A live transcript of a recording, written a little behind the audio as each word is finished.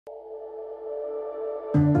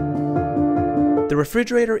The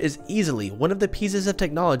refrigerator is easily one of the pieces of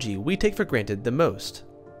technology we take for granted the most.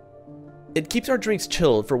 It keeps our drinks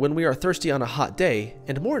chilled for when we are thirsty on a hot day,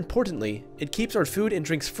 and more importantly, it keeps our food and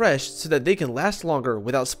drinks fresh so that they can last longer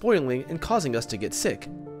without spoiling and causing us to get sick.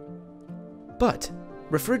 But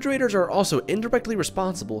refrigerators are also indirectly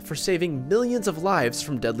responsible for saving millions of lives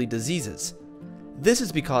from deadly diseases. This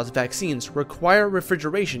is because vaccines require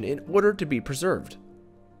refrigeration in order to be preserved.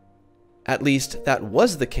 At least, that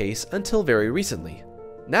was the case until very recently.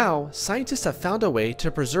 Now, scientists have found a way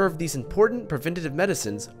to preserve these important preventative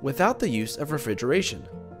medicines without the use of refrigeration.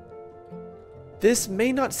 This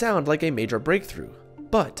may not sound like a major breakthrough,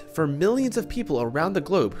 but for millions of people around the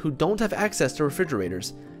globe who don't have access to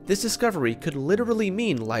refrigerators, this discovery could literally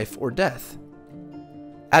mean life or death.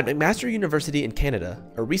 At McMaster University in Canada,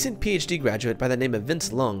 a recent PhD graduate by the name of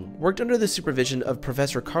Vince Lung worked under the supervision of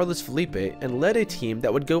Professor Carlos Felipe and led a team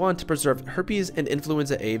that would go on to preserve herpes and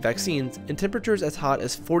influenza A vaccines in temperatures as hot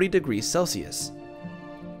as 40 degrees Celsius.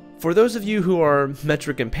 For those of you who are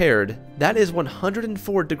metric impaired, that is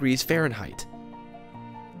 104 degrees Fahrenheit.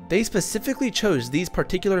 They specifically chose these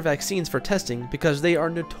particular vaccines for testing because they are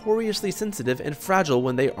notoriously sensitive and fragile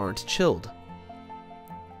when they aren't chilled.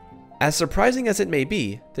 As surprising as it may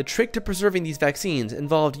be, the trick to preserving these vaccines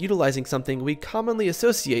involved utilizing something we commonly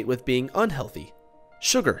associate with being unhealthy: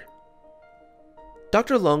 sugar.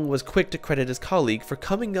 Dr. Lung was quick to credit his colleague for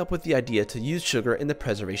coming up with the idea to use sugar in the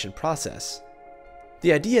preservation process.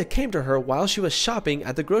 The idea came to her while she was shopping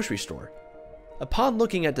at the grocery store. Upon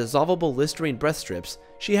looking at dissolvable Listerine breath strips,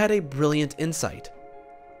 she had a brilliant insight.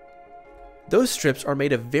 Those strips are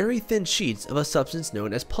made of very thin sheets of a substance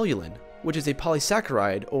known as pullulan, which is a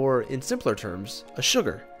polysaccharide, or in simpler terms, a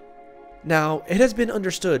sugar. Now, it has been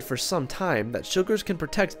understood for some time that sugars can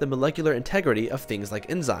protect the molecular integrity of things like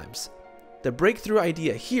enzymes. The breakthrough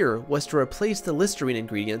idea here was to replace the Listerine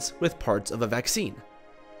ingredients with parts of a vaccine.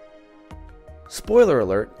 Spoiler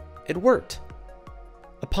alert, it worked.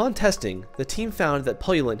 Upon testing, the team found that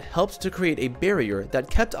pullulan helped to create a barrier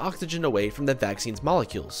that kept oxygen away from the vaccine's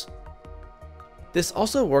molecules. This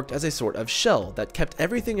also worked as a sort of shell that kept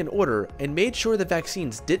everything in order and made sure the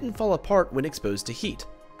vaccines didn't fall apart when exposed to heat.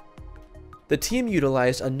 The team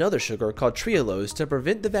utilized another sugar called trehalose to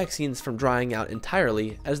prevent the vaccines from drying out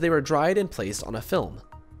entirely as they were dried and placed on a film.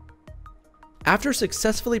 After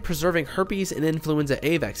successfully preserving herpes and influenza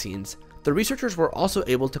A vaccines, the researchers were also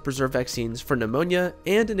able to preserve vaccines for pneumonia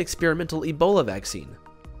and an experimental Ebola vaccine.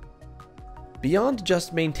 Beyond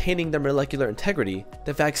just maintaining their molecular integrity,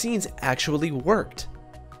 the vaccines actually worked.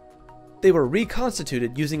 They were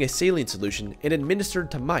reconstituted using a saline solution and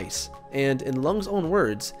administered to mice, and in Lung's own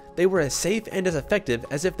words, they were as safe and as effective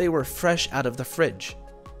as if they were fresh out of the fridge.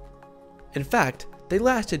 In fact, they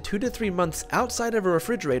lasted 2 to 3 months outside of a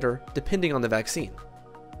refrigerator, depending on the vaccine.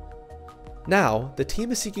 Now, the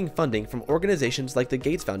team is seeking funding from organizations like the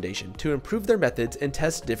Gates Foundation to improve their methods and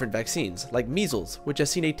test different vaccines, like measles, which has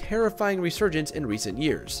seen a terrifying resurgence in recent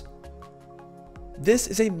years. This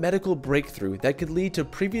is a medical breakthrough that could lead to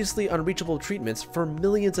previously unreachable treatments for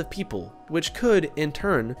millions of people, which could, in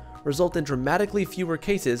turn, result in dramatically fewer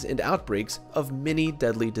cases and outbreaks of many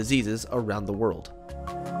deadly diseases around the world.